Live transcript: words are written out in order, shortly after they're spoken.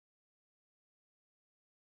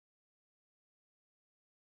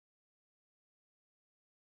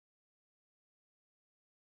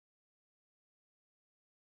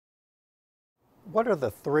What are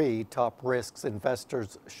the three top risks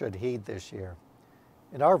investors should heed this year?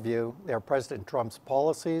 In our view, they are President Trump's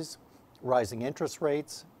policies, rising interest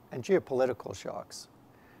rates, and geopolitical shocks.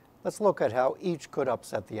 Let's look at how each could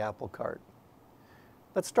upset the apple cart.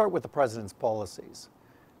 Let's start with the president's policies.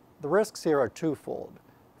 The risks here are twofold.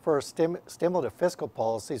 First, stimulative fiscal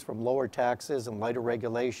policies from lower taxes and lighter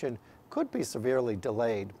regulation could be severely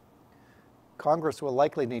delayed. Congress will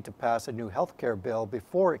likely need to pass a new health care bill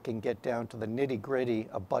before it can get down to the nitty-gritty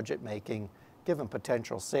of budget making, given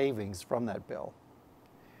potential savings from that bill.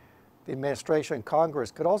 The administration and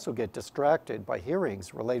Congress could also get distracted by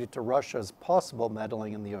hearings related to Russia's possible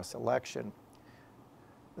meddling in the U.S. election.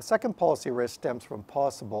 The second policy risk stems from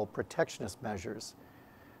possible protectionist measures.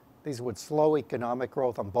 These would slow economic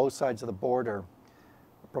growth on both sides of the border.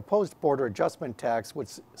 A proposed border adjustment tax would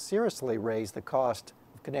seriously raise the cost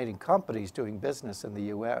of Canadian companies doing business in the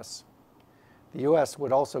U.S. The U.S.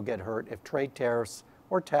 would also get hurt if trade tariffs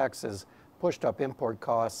or taxes pushed up import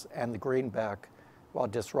costs and the greenback while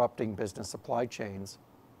disrupting business supply chains.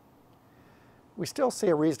 We still see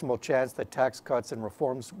a reasonable chance that tax cuts and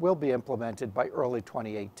reforms will be implemented by early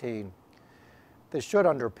 2018. This should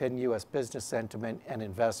underpin U.S. business sentiment and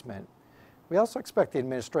investment. We also expect the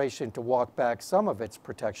administration to walk back some of its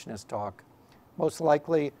protectionist talk. Most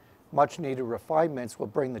likely, much-needed refinements will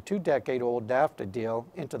bring the two-decade-old NAFTA deal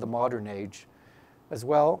into the modern age. As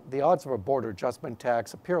well, the odds of a border adjustment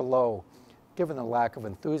tax appear low, given the lack of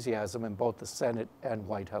enthusiasm in both the Senate and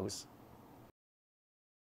White House.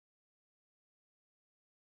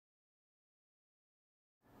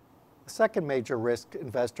 The second major risk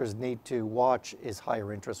investors need to watch is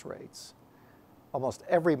higher interest rates. Almost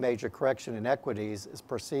every major correction in equities is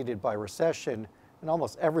preceded by recession, and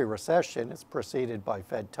almost every recession is preceded by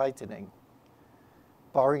Fed tightening.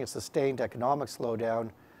 Barring a sustained economic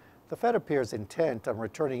slowdown, the Fed appears intent on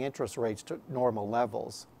returning interest rates to normal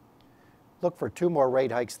levels. Look for 2 more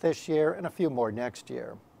rate hikes this year and a few more next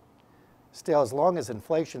year. Still, as long as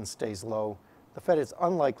inflation stays low, the Fed is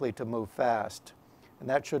unlikely to move fast, and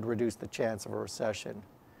that should reduce the chance of a recession.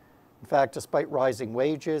 In fact, despite rising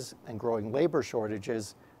wages and growing labor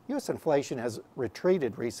shortages, U.S. inflation has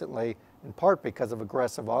retreated recently, in part because of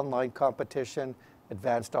aggressive online competition,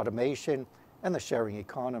 advanced automation, and the sharing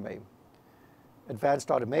economy. Advanced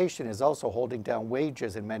automation is also holding down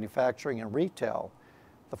wages in manufacturing and retail,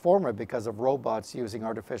 the former because of robots using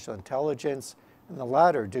artificial intelligence, and the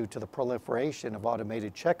latter due to the proliferation of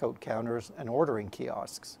automated checkout counters and ordering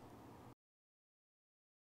kiosks.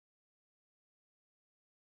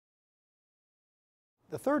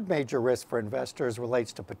 The third major risk for investors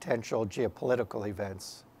relates to potential geopolitical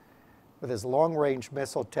events. With his long-range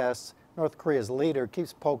missile tests, North Korea's leader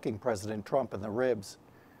keeps poking President Trump in the ribs.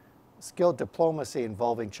 Skilled diplomacy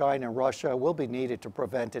involving China and Russia will be needed to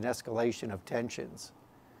prevent an escalation of tensions.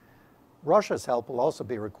 Russia's help will also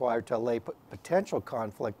be required to allay potential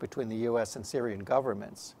conflict between the U.S. and Syrian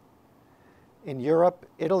governments. In Europe,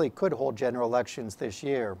 Italy could hold general elections this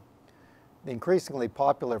year. The increasingly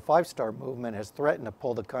popular Five-Star movement has threatened to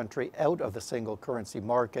pull the country out of the single currency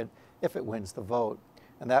market if it wins the vote,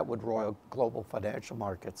 and that would roil global financial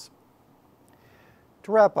markets.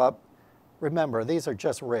 To wrap up, remember, these are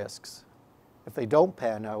just risks. If they don't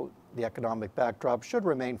pan out, the economic backdrop should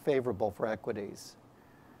remain favorable for equities.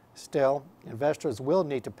 Still, investors will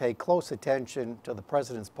need to pay close attention to the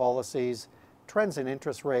president's policies, trends in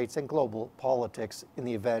interest rates, and global politics in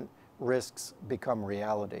the event risks become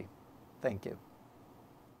reality. Thank you.